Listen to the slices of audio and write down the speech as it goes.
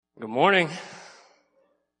Good morning.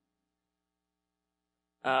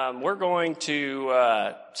 We're going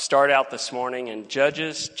to start out this morning in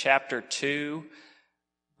Judges chapter 2,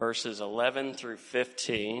 verses 11 through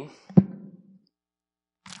 15.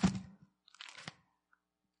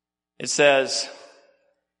 It says,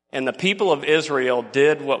 "And the people of Israel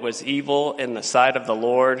did what was evil in the sight of the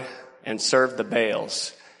Lord and served the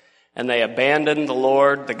Baals. And they abandoned the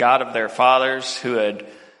Lord, the God of their fathers, who had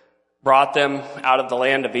brought them out of the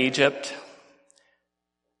land of Egypt.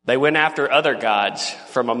 They went after other gods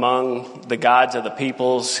from among the gods of the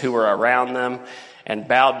peoples who were around them and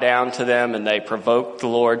bowed down to them, and they provoked the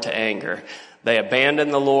Lord to anger. They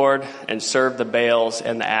abandoned the Lord and served the Baals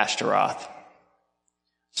and the Ashtaroth.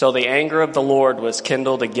 So the anger of the Lord was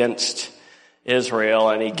kindled against Israel,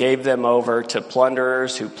 and he gave them over to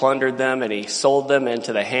plunderers who plundered them, and he sold them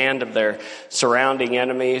into the hand of their surrounding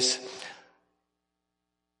enemies,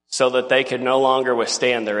 so that they could no longer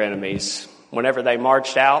withstand their enemies. Whenever they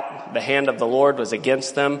marched out, the hand of the Lord was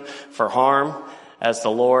against them for harm, as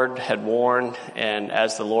the Lord had warned and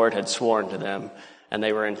as the Lord had sworn to them, and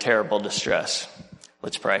they were in terrible distress."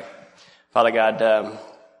 Let's pray. Father God,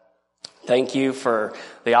 thank you for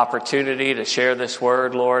the opportunity to share this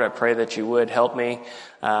word, Lord. I pray that you would help me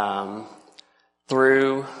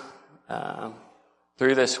through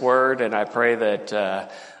this word, and I pray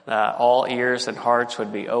that all ears and hearts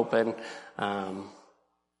would be open.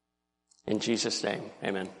 In Jesus' name,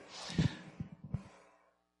 amen.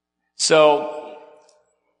 So,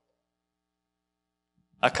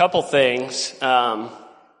 a couple things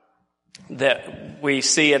that we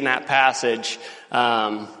see in that passage.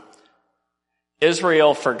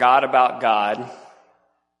 Israel forgot about God.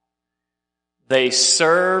 They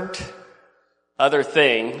served other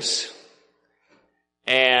things,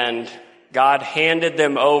 and God handed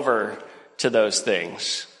them over to those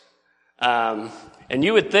things. And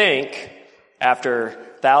you would think, after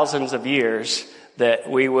thousands of years, that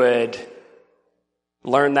we would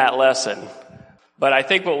learn that lesson. But I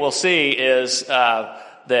think what we'll see is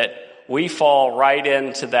that we fall right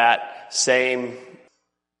into that same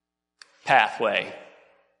pathway.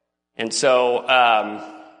 And so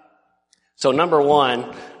number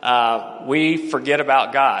one, we forget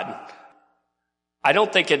about God. I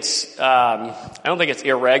don't think it's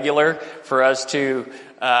irregular for us to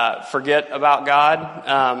forget about God.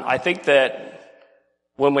 I think that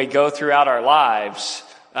when we go throughout our lives,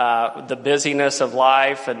 the busyness of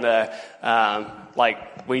life and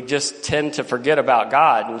we just tend to forget about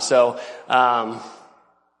God. And so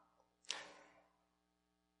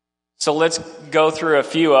let's go through a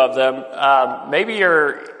few of them. Maybe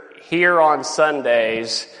you're here on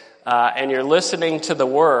Sundays and you're listening to the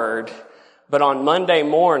Word, but on Monday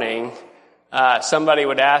morning, somebody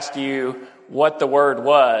would ask you what the word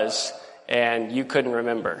was, and you couldn't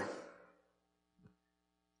remember.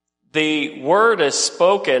 The word is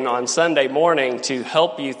spoken on Sunday morning to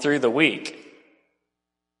help you through the week,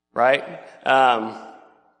 right?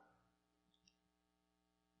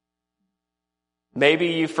 Maybe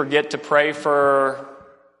you forget to pray for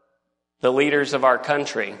the leaders of our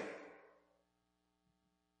country.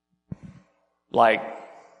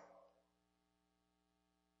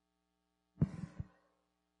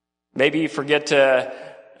 Maybe you forget to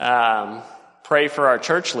pray for our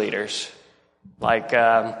church leaders.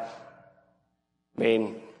 How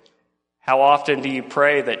often do you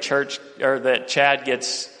pray that that Chad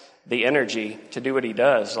gets the energy to do what he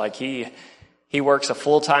does? He works a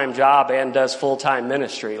full-time job and does full-time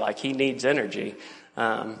ministry. He needs energy.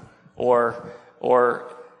 Or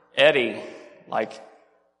Eddie,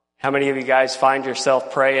 how many of you guys find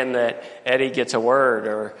yourself praying that Eddie gets a word,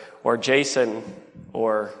 or Jason,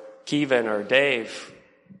 or Kevin, or Dave,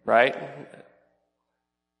 right?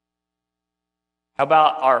 How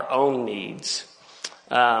about our own needs?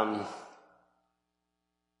 Do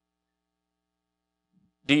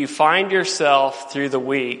you find yourself through the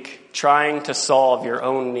week trying to solve your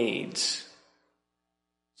own needs?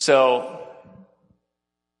 So,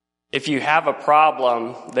 if you have a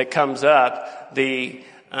problem that comes up,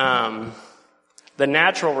 the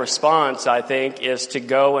natural response, I think, is to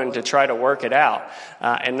go and to try to work it out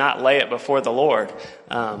and not lay it before the Lord.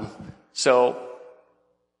 So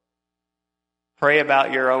pray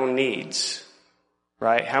about your own needs,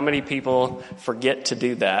 right? How many people forget to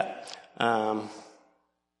do that?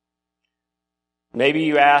 Maybe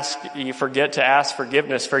you forget to ask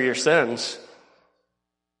forgiveness for your sins.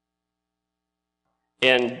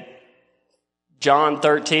 In John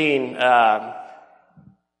 13,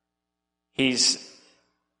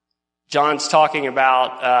 John's talking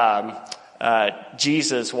about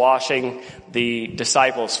Jesus washing the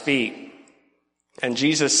disciples' feet. And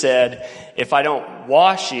Jesus said, if I don't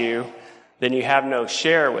wash you, then you have no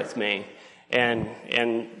share with me.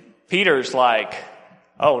 And Peter's like,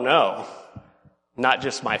 oh no, not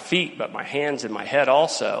just my feet, but my hands and my head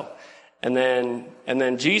also. And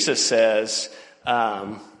then Jesus says,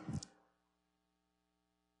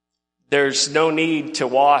 there's no need to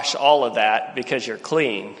wash all of that because you're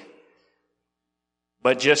clean,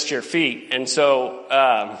 but just your feet. And so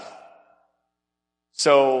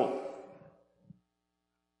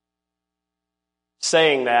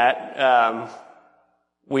saying that,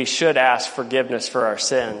 we should ask forgiveness for our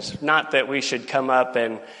sins. Not that we should come up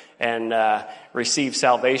and receive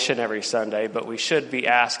salvation every Sunday, but we should be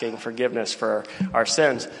asking forgiveness for our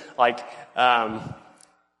sins. Like,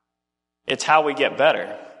 it's how we get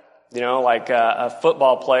better. Like a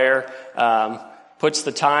football player puts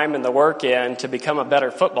the time and the work in to become a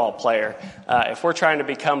better football player. If we're trying to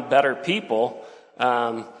become better people,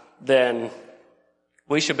 then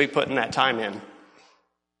we should be putting that time in.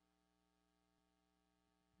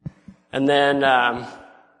 And then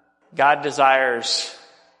God desires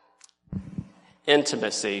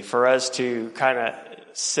intimacy, for us to kind of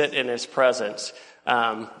sit in his presence.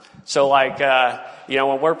 So like,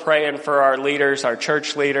 when we're praying for our leaders, our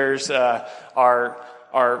church leaders,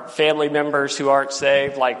 our family members who aren't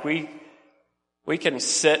saved, like we can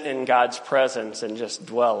sit in God's presence and just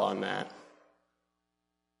dwell on that.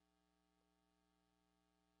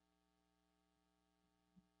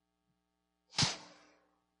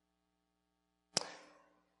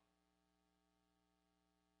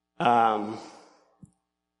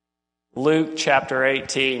 Luke chapter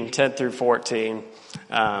 18, 10 through 14,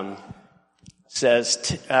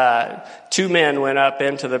 says, two men went up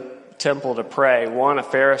into the temple to pray, one a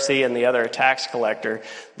Pharisee and the other a tax collector.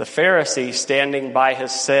 The Pharisee, standing by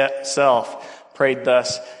himself, prayed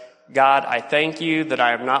thus, God, I thank you that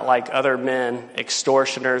I am not like other men,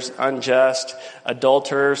 extortioners, unjust,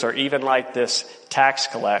 adulterers, or even like this tax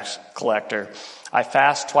collector. I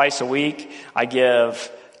fast twice a week. I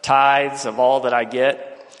give tithes of all that I get.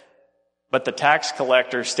 But the tax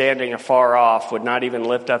collector, standing afar off, would not even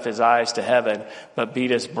lift up his eyes to heaven, but beat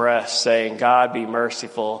his breast, saying, God, be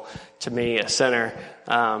merciful to me, a sinner.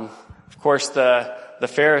 Of course, the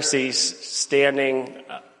Pharisee's standing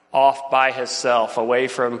off by himself, away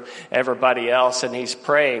from everybody else, and he's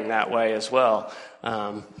praying that way as well.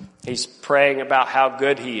 He's praying about how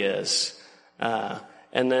good he is.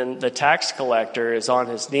 And then the tax collector is on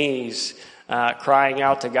his knees, crying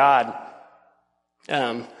out to God.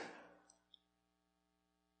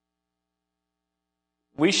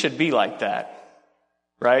 We should be like that,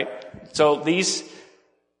 right? So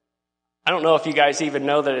I don't know if you guys even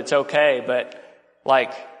know that it's okay, but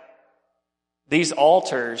like these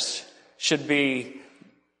altars should be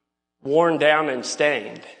worn down and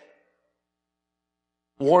stained.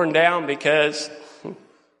 Worn down because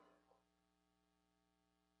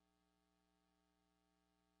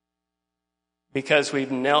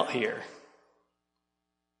we've knelt here.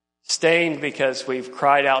 Stained because we've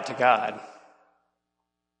cried out to God.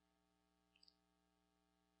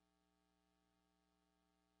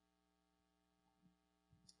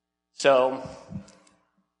 So,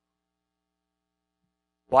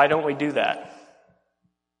 why don't we do that?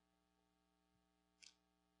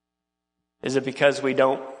 Is it because we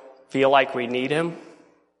don't feel like we need him?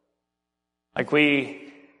 Like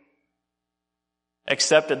we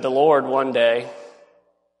accepted the Lord one day.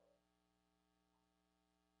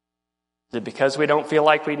 Is it because we don't feel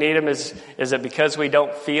like we need him? Is it because we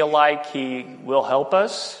don't feel like he will help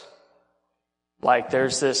us? Like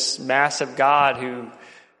there's this massive God who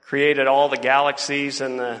created all the galaxies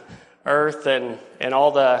and the earth and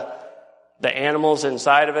all the animals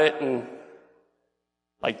inside of it. And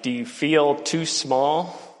like, do you feel too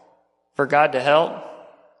small for God to help?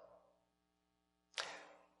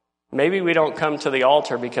 Maybe we don't come to the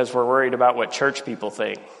altar because we're worried about what church people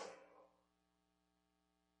think.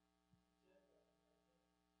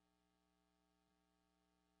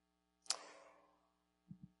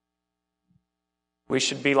 We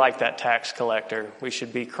should be like that tax collector. We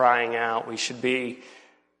should be crying out. We should be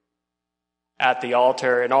at the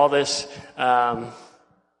altar. And all this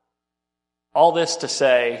to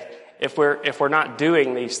say, if we're not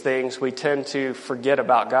doing these things, we tend to forget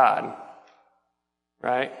about God,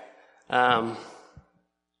 right?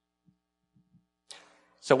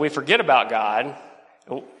 So we forget about God,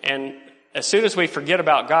 and as soon as we forget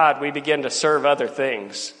about God, we begin to serve other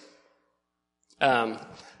things.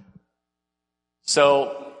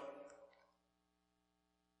 So,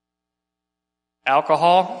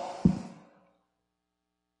 alcohol.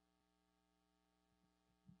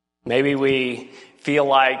 Maybe we feel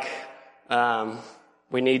like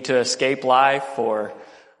we need to escape life, or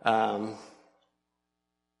our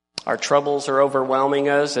troubles are overwhelming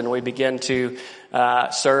us and we begin to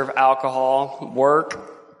serve alcohol, work.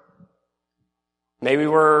 Maybe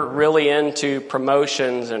we're really into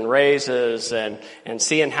promotions and raises and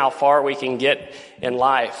seeing how far we can get in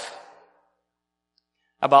life.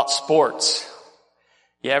 How about sports?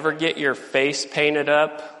 You ever get your face painted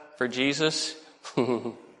up for Jesus?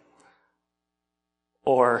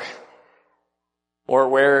 Or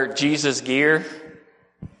wear Jesus gear?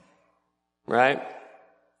 Right?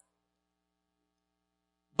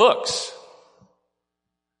 Books.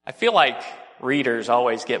 I feel like readers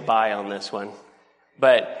always get by on this one.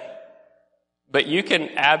 But you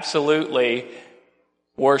can absolutely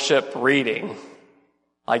worship reading.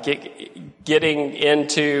 Like getting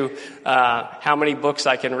into how many books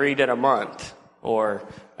I can read in a month or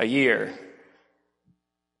a year.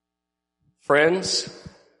 Friends,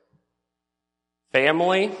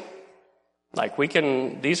 family,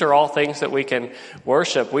 these are all things that we can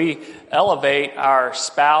worship. We elevate our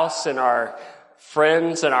spouse and our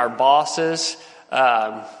friends and our bosses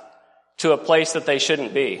to a place that they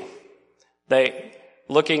shouldn't be. They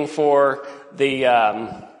looking for the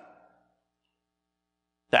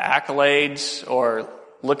accolades, or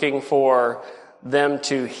looking for them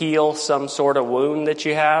to heal some sort of wound that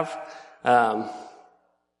you have. Now,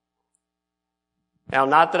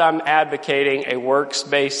 not that I'm advocating a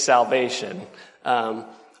works-based salvation,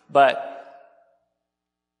 but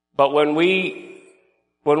when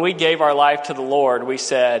we gave our life to the Lord, we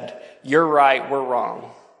said, "You're right, we're wrong."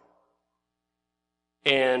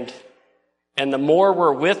 And the more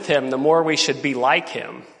we're with Him, the more we should be like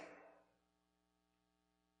Him.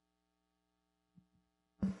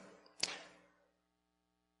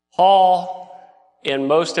 Paul, in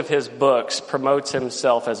most of his books, promotes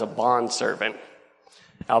himself as a bondservant.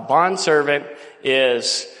 Now, a bondservant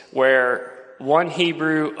is where one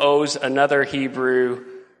Hebrew owes another Hebrew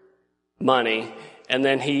money, and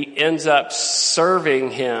then he ends up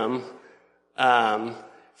serving him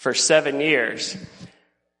for 7 years.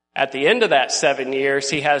 At the end of that 7 years,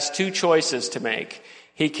 he has two choices to make.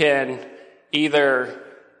 He can either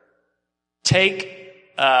take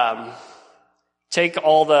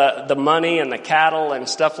all the money and the cattle and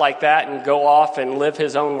stuff like that and go off and live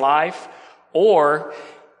his own life, or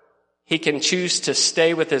he can choose to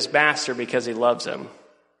stay with his master because he loves him.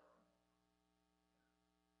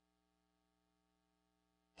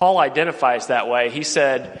 Paul identifies that way. He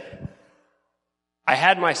said, I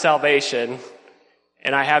had my salvation,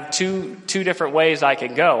 and I have two different ways I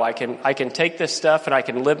can go. I can take this stuff and I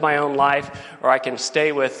can live my own life, or I can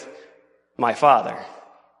stay with my Father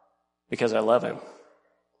because I love Him.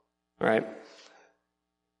 Right?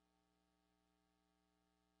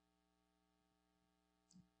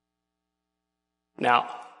 Now,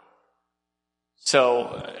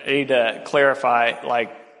 so I need to clarify,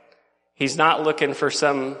 He's not looking for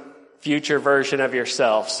some future version of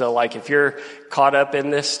yourself. So if you're caught up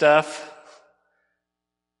in this stuff,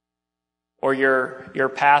 or your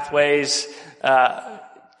pathways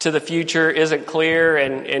to the future isn't clear,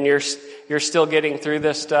 and you're still getting through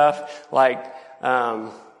this stuff,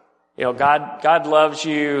 God loves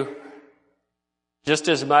you just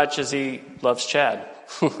as much as He loves Chad,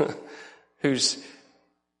 who's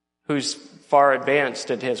far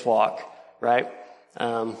advanced in his walk, right?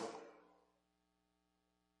 All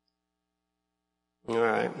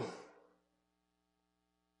right.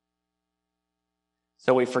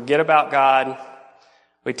 So we forget about God.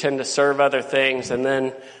 We tend to serve other things, and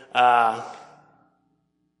then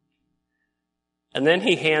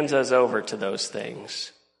He hands us over to those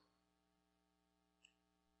things.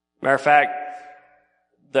 Matter of fact,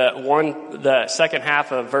 the second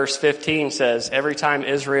half of verse 15 says, every time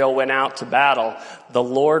Israel went out to battle, the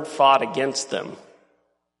Lord fought against them.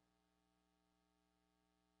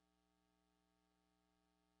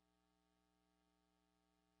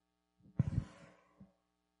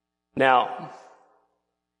 Now,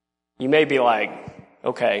 you may be like,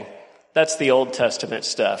 okay, that's the Old Testament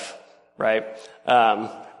stuff, right?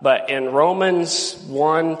 But in Romans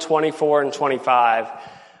 1:24 and 25,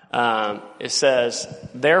 it says,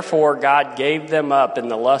 therefore God gave them up in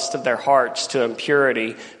the lust of their hearts to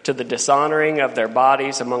impurity, to the dishonoring of their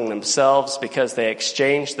bodies among themselves, because they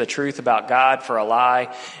exchanged the truth about God for a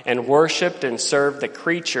lie, and worshipped and served the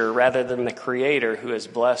creature rather than the Creator, who is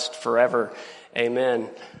blessed forever. Amen.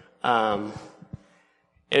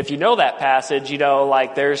 If you know that passage,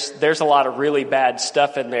 there's a lot of really bad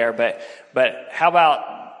stuff in there, but how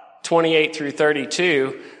about 28 through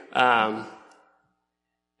 32?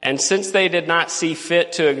 And since they did not see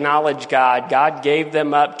fit to acknowledge God, God gave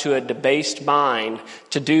them up to a debased mind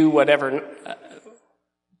to do what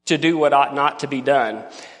ought not to be done.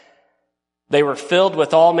 They were filled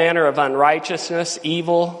with all manner of unrighteousness,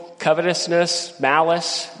 evil, covetousness,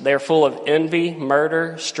 malice. They're full of envy,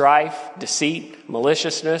 murder, strife, deceit,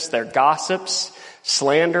 maliciousness. They're gossips,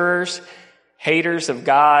 slanderers, haters of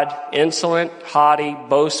God, insolent, haughty,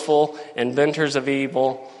 boastful, inventors of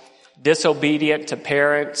evil, disobedient to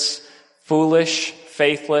parents, foolish,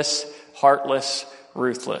 faithless, heartless,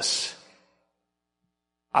 ruthless.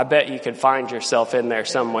 I bet you could find yourself in there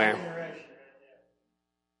somewhere.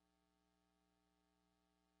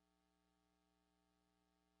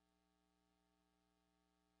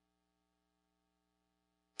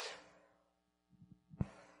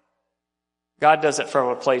 God does it from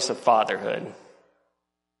a place of fatherhood.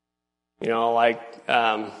 You know, like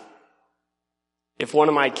if one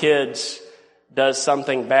of my kids does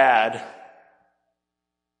something bad,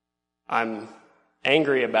 I'm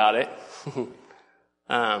angry about it.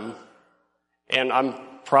 And I'm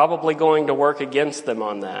probably going to work against them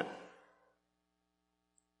on that.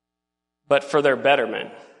 But for their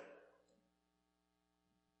betterment.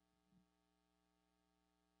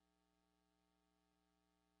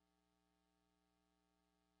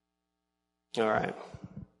 All right.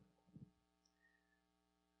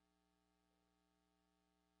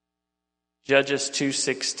 Judges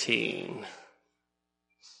 2:16.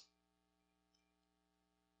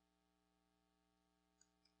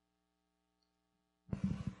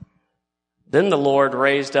 Then the Lord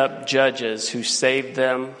raised up judges who saved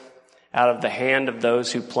them out of the hand of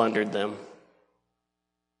those who plundered them.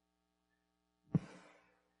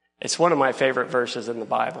 It's one of my favorite verses in the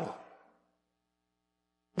Bible.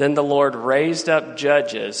 Then the Lord raised up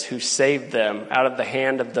judges who saved them out of the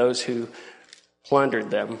hand of those who plundered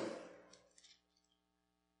them.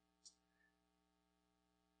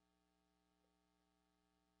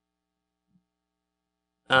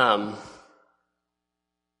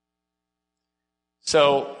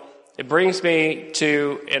 So it brings me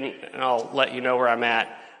to, and I'll let you know where I'm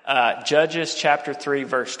at, Judges chapter 3,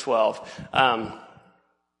 verse 12.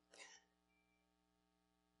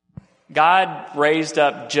 God raised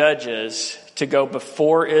up judges to go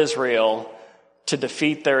before Israel to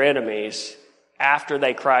defeat their enemies after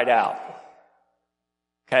they cried out.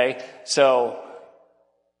 Okay, so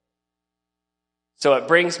it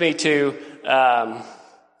brings me to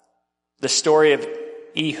the story of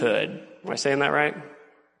Ehud. Am I saying that right?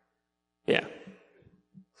 Yeah.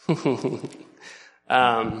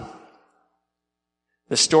 The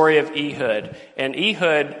story of Ehud. And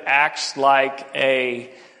Ehud acts like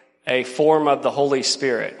a form of the Holy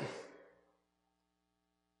Spirit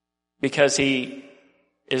because he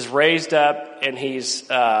is raised up and he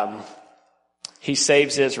saves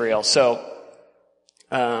Israel. So,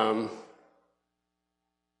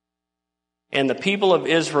 and the people of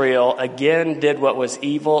Israel again did what was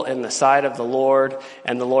evil in the sight of the Lord,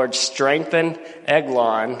 and the Lord strengthened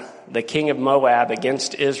Eglon, the king of Moab,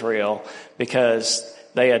 against Israel because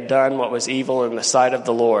they had done what was evil in the sight of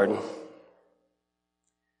the Lord.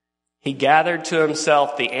 He gathered to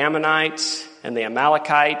himself the Ammonites and the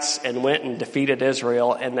Amalekites and went and defeated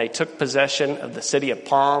Israel, and they took possession of the city of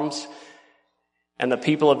palms. And the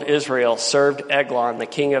people of Israel served Eglon, the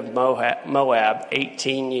king of Moab,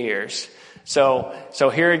 18 years. So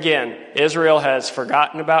here again, Israel has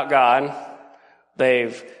forgotten about God.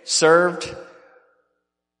 They've served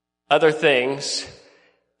other things,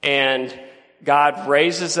 and God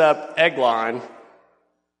raises up Eglon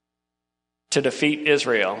to defeat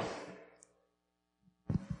Israel.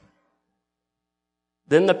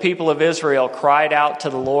 Then the people of Israel cried out to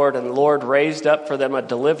the Lord, and the Lord raised up for them a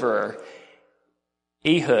deliverer,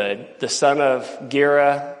 Ehud, the son of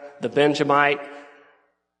Gera, the Benjaminite,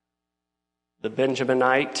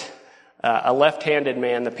 a left-handed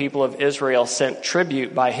man. The people of Israel sent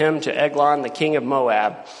tribute by him to Eglon, the king of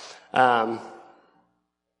Moab.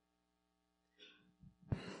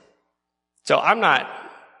 So I'm not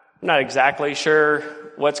exactly sure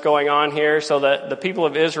what's going on here. So the people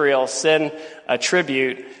of Israel send a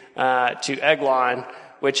tribute to Eglon,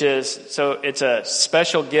 which is, so it's a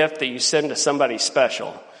special gift that you send to somebody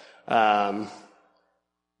special. I'm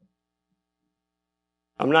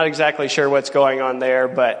not exactly sure what's going on there,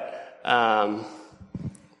 but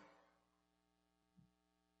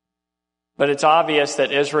it's obvious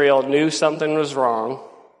that Israel knew something was wrong,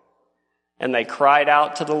 and they cried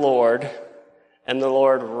out to the Lord, and the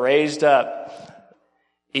Lord raised up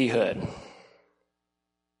Ehud.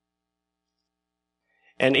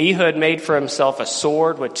 And Ehud made for himself a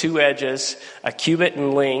sword with two edges, a cubit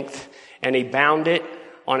in length, and he bound it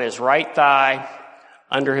on his right thigh,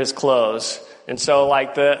 under his clothes. And so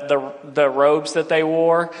like the robes that they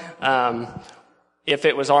wore, if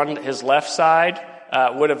it was on his left side,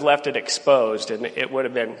 would have left it exposed and it would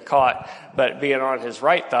have been caught. But being on his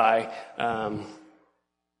right thigh,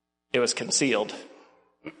 it was concealed.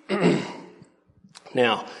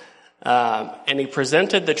 Now, and he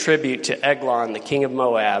presented the tribute to Eglon, the king of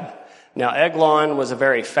Moab. Now Eglon was a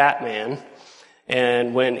very fat man,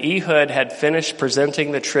 and when Ehud had finished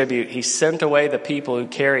presenting the tribute, he sent away the people who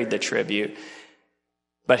carried the tribute.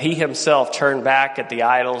 But he himself turned back at the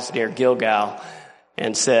idols near Gilgal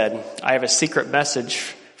and said, I have a secret message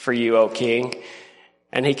for you, O king.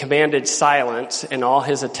 And he commanded silence, and all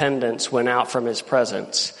his attendants went out from his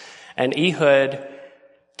presence. And Ehud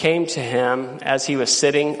came to him as he was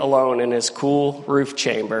sitting alone in his cool roof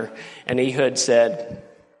chamber. And Ehud said,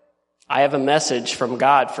 I have a message from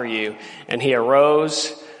God for you. And he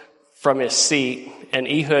arose from his seat, and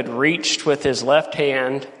Ehud reached with his left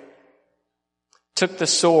hand, took the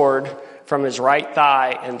sword from his right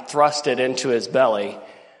thigh and thrust it into his belly.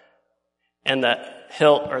 And the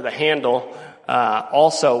hilt or the handle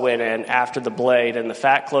also went in after the blade, and the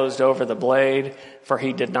fat closed over the blade, for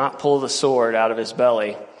he did not pull the sword out of his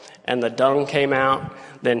belly. And the dung came out.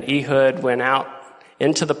 Then Ehud went out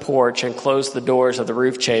into the porch and closed the doors of the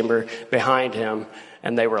roof chamber behind him,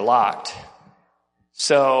 and they were locked.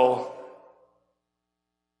 So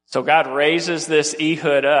God raises this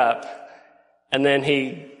Ehud up, and then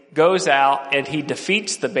he goes out and he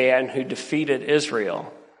defeats the band who defeated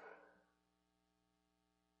Israel.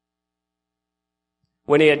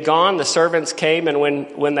 When he had gone, the servants came, and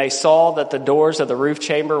when they saw that the doors of the roof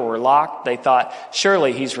chamber were locked, they thought,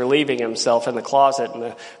 surely he's relieving himself in the closet in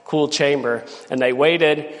the cool chamber, and they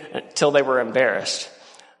waited until they were embarrassed.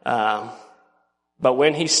 But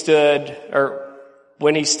when he still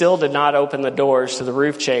did not open the doors to the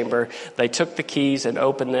roof chamber, they took the keys and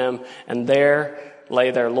opened them, and there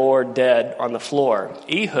lay their Lord dead on the floor.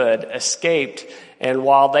 Ehud escaped, and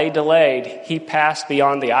while they delayed, he passed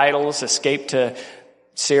beyond the idols, escaped to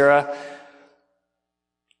Seirah.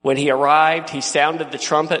 When he arrived, he sounded the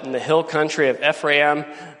trumpet in the hill country of Ephraim.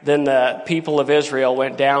 Then the people of Israel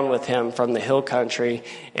went down with him from the hill country,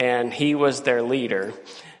 and he was their leader.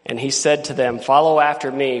 And he said to them, follow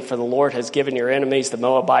after me, for the Lord has given your enemies, the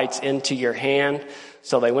Moabites, into your hand.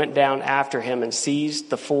 So they went down after him and seized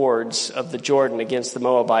the fords of the Jordan against the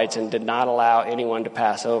Moabites and did not allow anyone to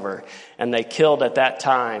pass over. And they killed at that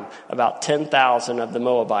time about 10,000 of the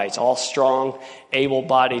Moabites, all strong,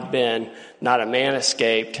 able-bodied men. Not a man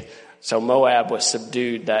escaped. So Moab was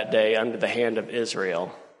subdued that day under the hand of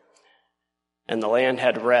Israel. And the land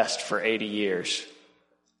had rest for 80 years.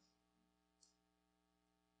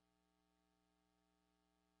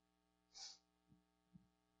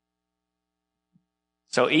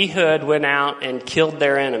 So Ehud went out and killed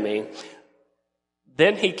their enemy.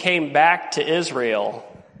 Then he came back to Israel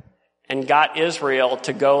and got Israel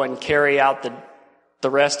to go and carry out the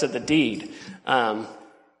rest of the deed.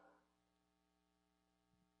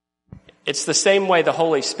 It's the same way the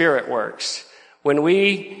Holy Spirit works. When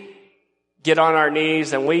we get on our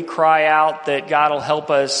knees and we cry out that God will help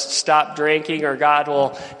us stop drinking, or God will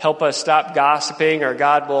help us stop gossiping, or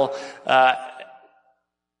God will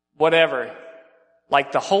whatever.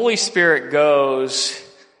 Like the Holy Spirit goes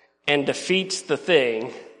and defeats the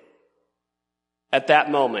thing at that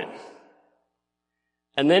moment.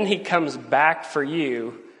 And then he comes back for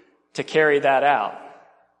you to carry that out.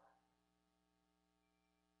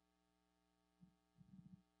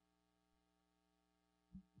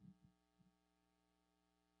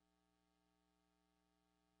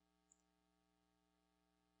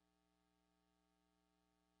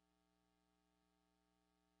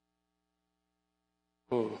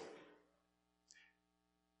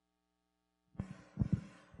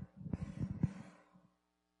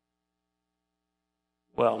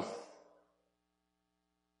 Well,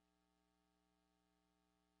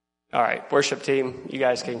 all right, worship team, you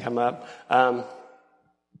guys can come up.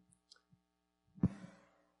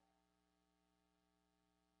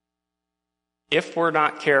 If we're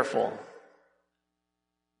not careful,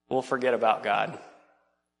 we'll forget about God.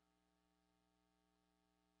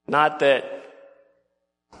 Not that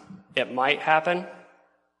it might happen,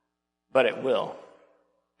 but it will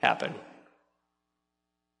happen.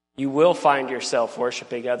 You will find yourself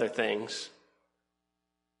worshiping other things.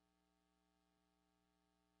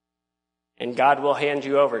 And God will hand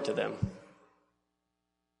you over to them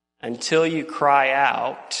until you cry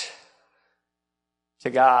out to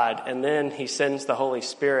God, and then he sends the Holy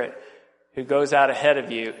Spirit who goes out ahead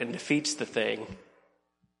of you and defeats the thing,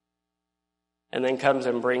 and then comes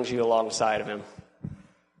and brings you alongside of him.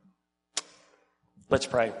 Let's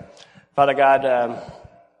pray. Father God,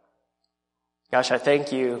 gosh, I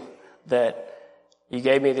thank you that you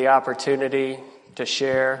gave me the opportunity to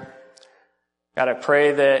share. God, I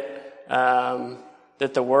pray that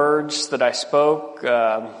that the words that I spoke,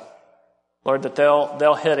 Lord, that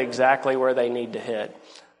they'll hit exactly where they need to hit.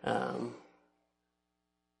 I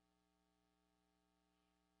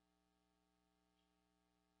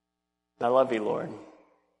love you, Lord.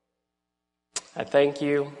 I thank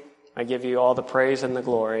you. I give you all the praise and the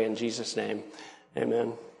glory in Jesus' name.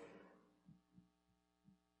 Amen.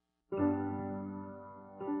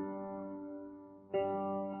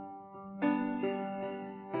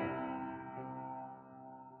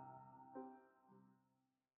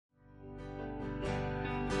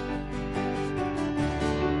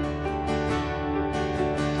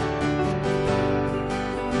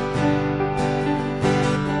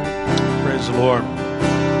 Praise the Lord.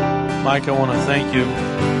 Mike, I want to thank you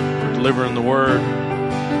for delivering the word.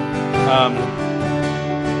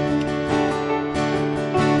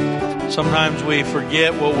 Sometimes we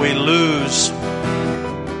forget what we lose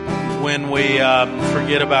when we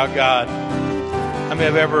forget about God. How many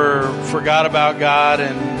have ever forgot about God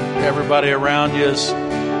and everybody around you is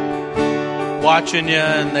watching you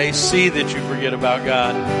and they see that you forget about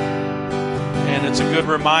God? And it's a good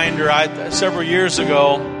reminder. Several years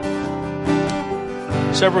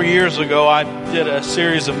ago, I did a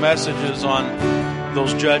series of messages on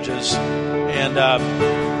those judges. And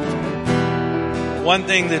one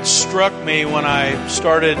thing that struck me when I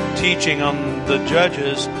started teaching on the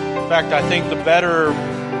judges, in fact, I think the better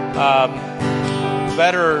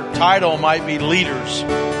title might be leaders. You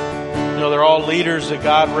know, they're all leaders that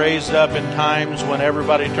God raised up in times when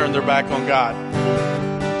everybody turned their back on God.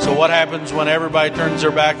 So what happens when everybody turns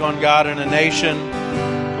their back on God in a nation?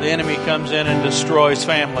 The enemy comes in and destroys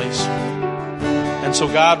families. And so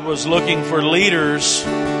God was looking for leaders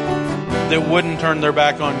that wouldn't turn their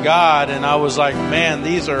back on God. And I was like, man,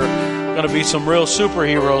 these are going to be some real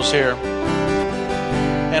superheroes here.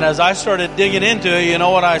 And as I started digging into it, you know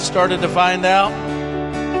what I started to find out?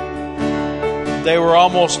 They were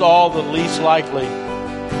almost all the least likely.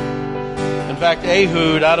 In fact,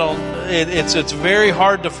 Ehud, it's very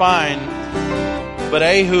hard to find, but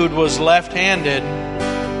Ehud was left-handed.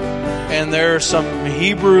 And there are some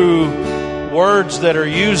Hebrew words that are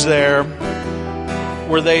used there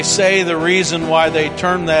where they say the reason why they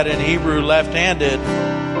termed that in Hebrew left-handed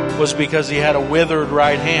was because he had a withered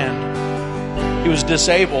right hand. He was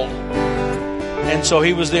disabled. And so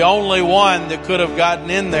he was the only one that could have gotten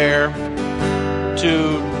in there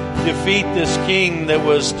to defeat this king that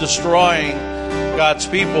was destroying God's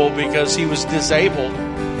people because he was disabled.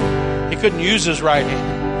 He couldn't use his right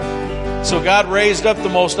hand. So God raised up the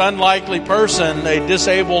most unlikely person, a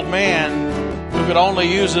disabled man who could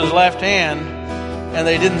only use his left hand, and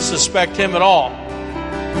they didn't suspect him at all.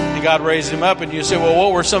 And God raised him up, and you say, well,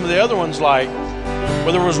 what were some of the other ones like?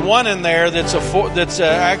 Well, there was one in there that's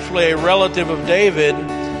actually a relative of David.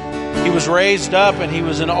 He was raised up, and he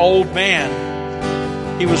was an old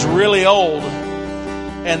man. He was really old.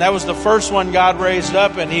 And that was the first one God raised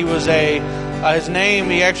up, and he was his name,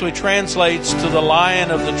 he actually translates to the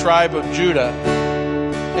Lion of the tribe of Judah.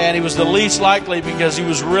 And he was the least likely because he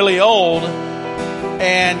was really old.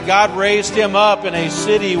 And God raised him up in a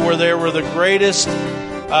city where there were the greatest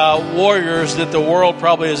warriors that the world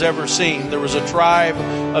probably has ever seen. There was a tribe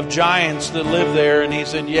of giants that lived there. And he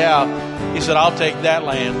said, I'll take that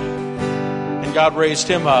land. And God raised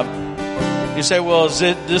him up. You say, well, does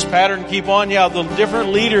this pattern keep on? Yeah, the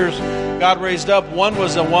different leaders God raised up. One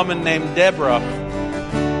was a woman named Deborah.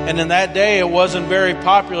 And in that day, it wasn't very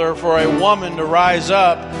popular for a woman to rise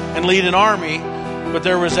up and lead an army. But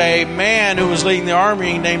there was a man who was leading the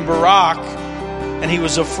army named Barak. And he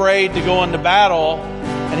was afraid to go into battle.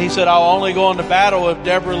 And he said, I'll only go into battle if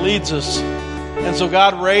Deborah leads us. And so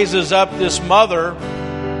God raises up this mother.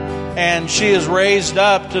 And she is raised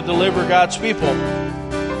up to deliver God's people.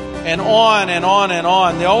 And on and on and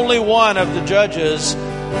on. The only one of the judges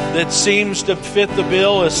that seems to fit the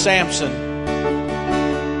bill is Samson.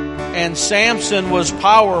 And Samson was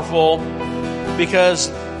powerful because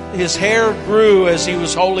his hair grew as he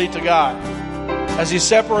was holy to God. As he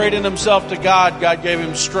separated himself to God, God gave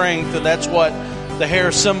him strength, and that's what the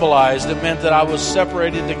hair symbolized. It meant that I was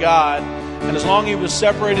separated to God. And as long as he was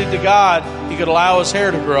separated to God, he could allow his hair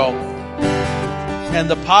to grow. And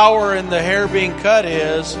the power in the hair being cut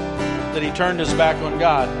is that he turned his back on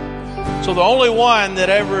God. So the only one that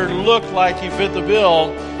ever looked like he fit the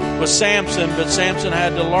bill was Samson, but Samson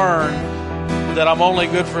had to learn that I'm only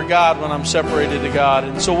good for God when I'm separated to God.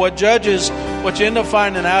 And so what you end up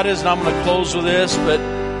finding out is, and I'm going to close with this, but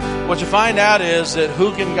what you find out is that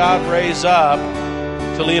who can God raise up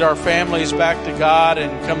to lead our families back to God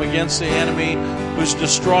and come against the enemy who's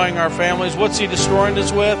destroying our families? What's he destroying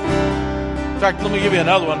us with? In fact, let me give you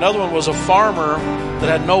another one. Another one was a farmer that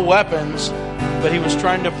had no weapons, but he was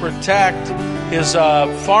trying to protect his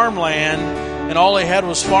farmland, and all he had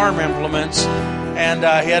was farm implements, and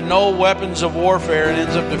he had no weapons of warfare, and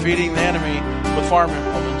ends up defeating the enemy with farm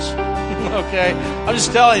implements. Okay? I'm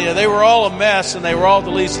just telling you, they were all a mess, and they were all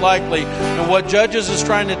the least likely. And what Judges is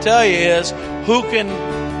trying to tell you is, who can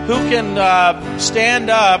stand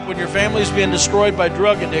up when your family's being destroyed by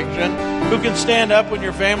drug addiction? Who can stand up when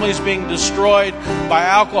your family's being destroyed by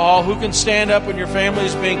alcohol? Who can stand up when your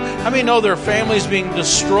family's being... How many know their family's being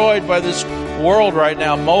destroyed by this world right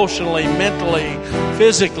now, emotionally, mentally,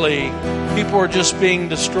 physically? People are just being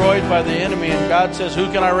destroyed by the enemy, and God says, who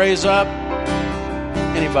can I raise up?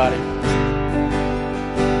 Anybody.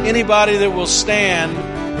 Anybody that will stand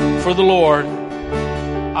for the Lord,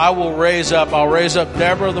 I will raise up. I'll raise up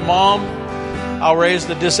Deborah, the mom. I'll raise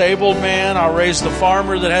the disabled man. I'll raise the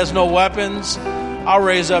farmer that has no weapons. I'll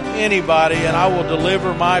raise up anybody, and I will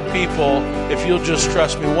deliver my people if you'll just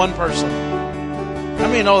trust me. One person.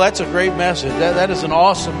 I mean, oh, that's a great message. That is an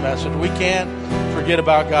awesome message. We can't forget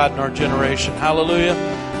about God in our generation. Hallelujah.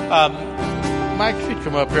 Mike, if you'd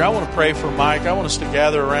come up here, I want to pray for Mike. I want us to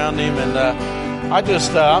gather around him, and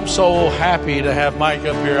I'm so happy to have Mike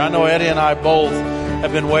up here. I know Eddie and I both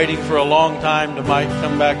have been waiting for a long time to Mike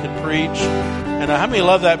come back and preach. And how many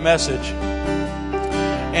love that message?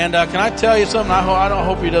 And can I tell you something? I don't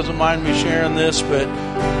hope he doesn't mind me sharing this, but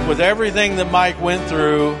with everything that Mike went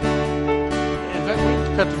through, in fact, we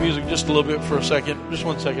can cut the music just a little bit for a second. Just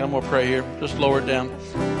 1 second. I'm going to pray here. Just lower it down.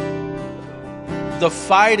 The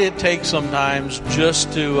fight it takes sometimes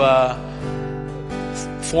just to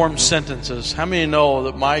form sentences. How many know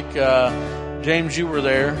that Mike, James, you were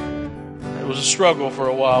there? It was a struggle for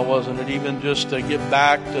a while, wasn't it? Even just to get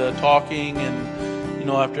back to talking and,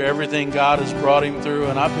 after everything God has brought him through.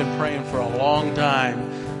 And I've been praying for a long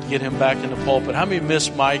time to get him back in the pulpit. How many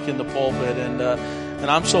miss Mike in the pulpit?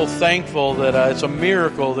 And I'm so thankful that it's a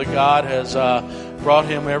miracle that God has brought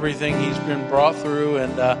him everything he's been brought through.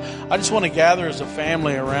 And I just want to gather as a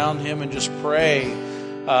family around him and just pray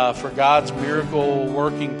for God's miracle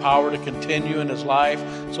working power to continue in his life.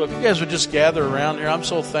 So if you guys would just gather around here, I'm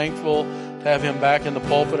so thankful to have him back in the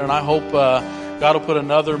pulpit, and I hope God will put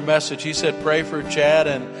another message. He said pray for Chad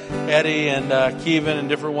and Eddie and Kevin and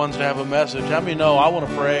different ones to have a message. How many know I want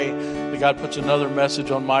to pray that God puts another message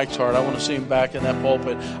on Mike's heart? I want to see him back in that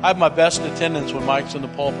pulpit. I have my best attendance when Mike's in the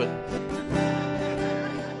pulpit.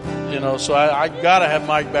 So I got to have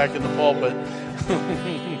Mike back in the pulpit.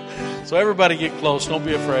 So everybody get close. Don't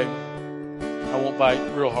be afraid. I won't bite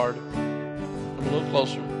real hard. I'm a little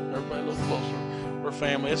closer. Everybody a little closer. We're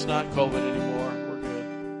family. It's not COVID anymore. We're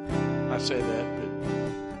good. I say that.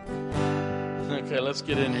 But... Okay, let's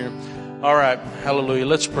get in here. All right. Hallelujah.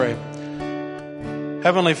 Let's pray.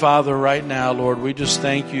 Heavenly Father, right now, Lord, we just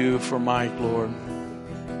thank you for Mike, Lord.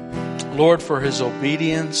 Lord, for his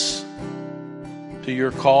obedience to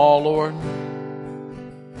your call, Lord.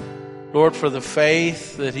 Lord, for the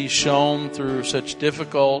faith that he's shown through such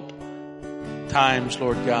difficult times,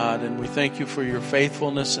 Lord God. And we thank you for your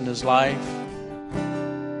faithfulness in his life.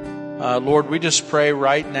 Lord, we just pray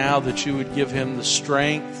right now that you would give him the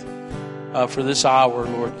strength for this hour,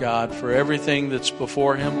 Lord God, for everything that's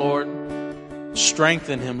before him, Lord.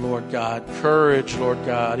 Strengthen him, Lord God. Courage, Lord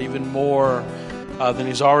God, even more than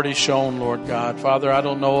he's already shown, Lord God. Father, I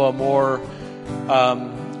don't know a more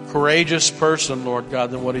courageous person, Lord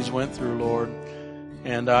God, than what he's went through, Lord.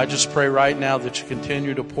 And I just pray right now that you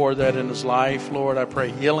continue to pour that in his life, Lord. I pray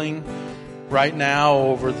healing right now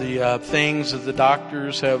over the things that the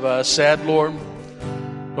doctors have said, Lord.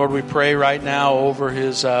 Lord, we pray right now over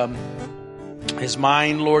his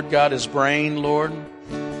mind, Lord God, his brain, Lord.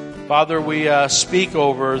 Father, we speak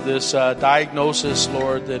over this diagnosis,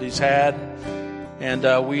 Lord, that he's had.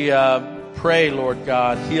 And we pray, Lord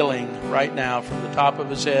God, healing right now from the top of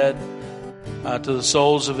his head to the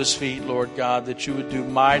soles of his feet, Lord God, that you would do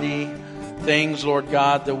mighty things, Lord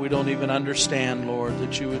God, that we don't even understand, Lord,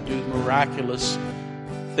 that you would do miraculous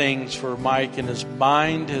things for Mike in his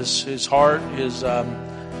mind, his heart, his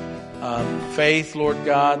faith, Lord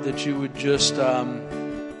God, that you would just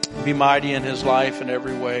be mighty in his life in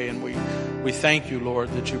every way. And we thank you, Lord,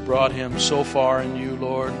 that you brought him so far in you,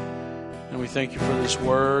 Lord. And we thank you for this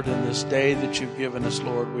word and this day that you've given us,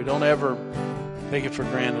 Lord. We don't ever take it for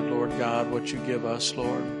granted, Lord God, what you give us,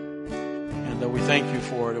 Lord. And we thank you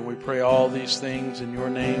for it. And we pray all these things in your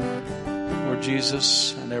name, Lord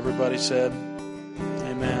Jesus. And everybody said,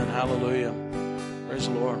 amen. Hallelujah. Praise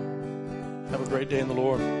the Lord. Have a great day in the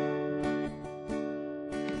Lord.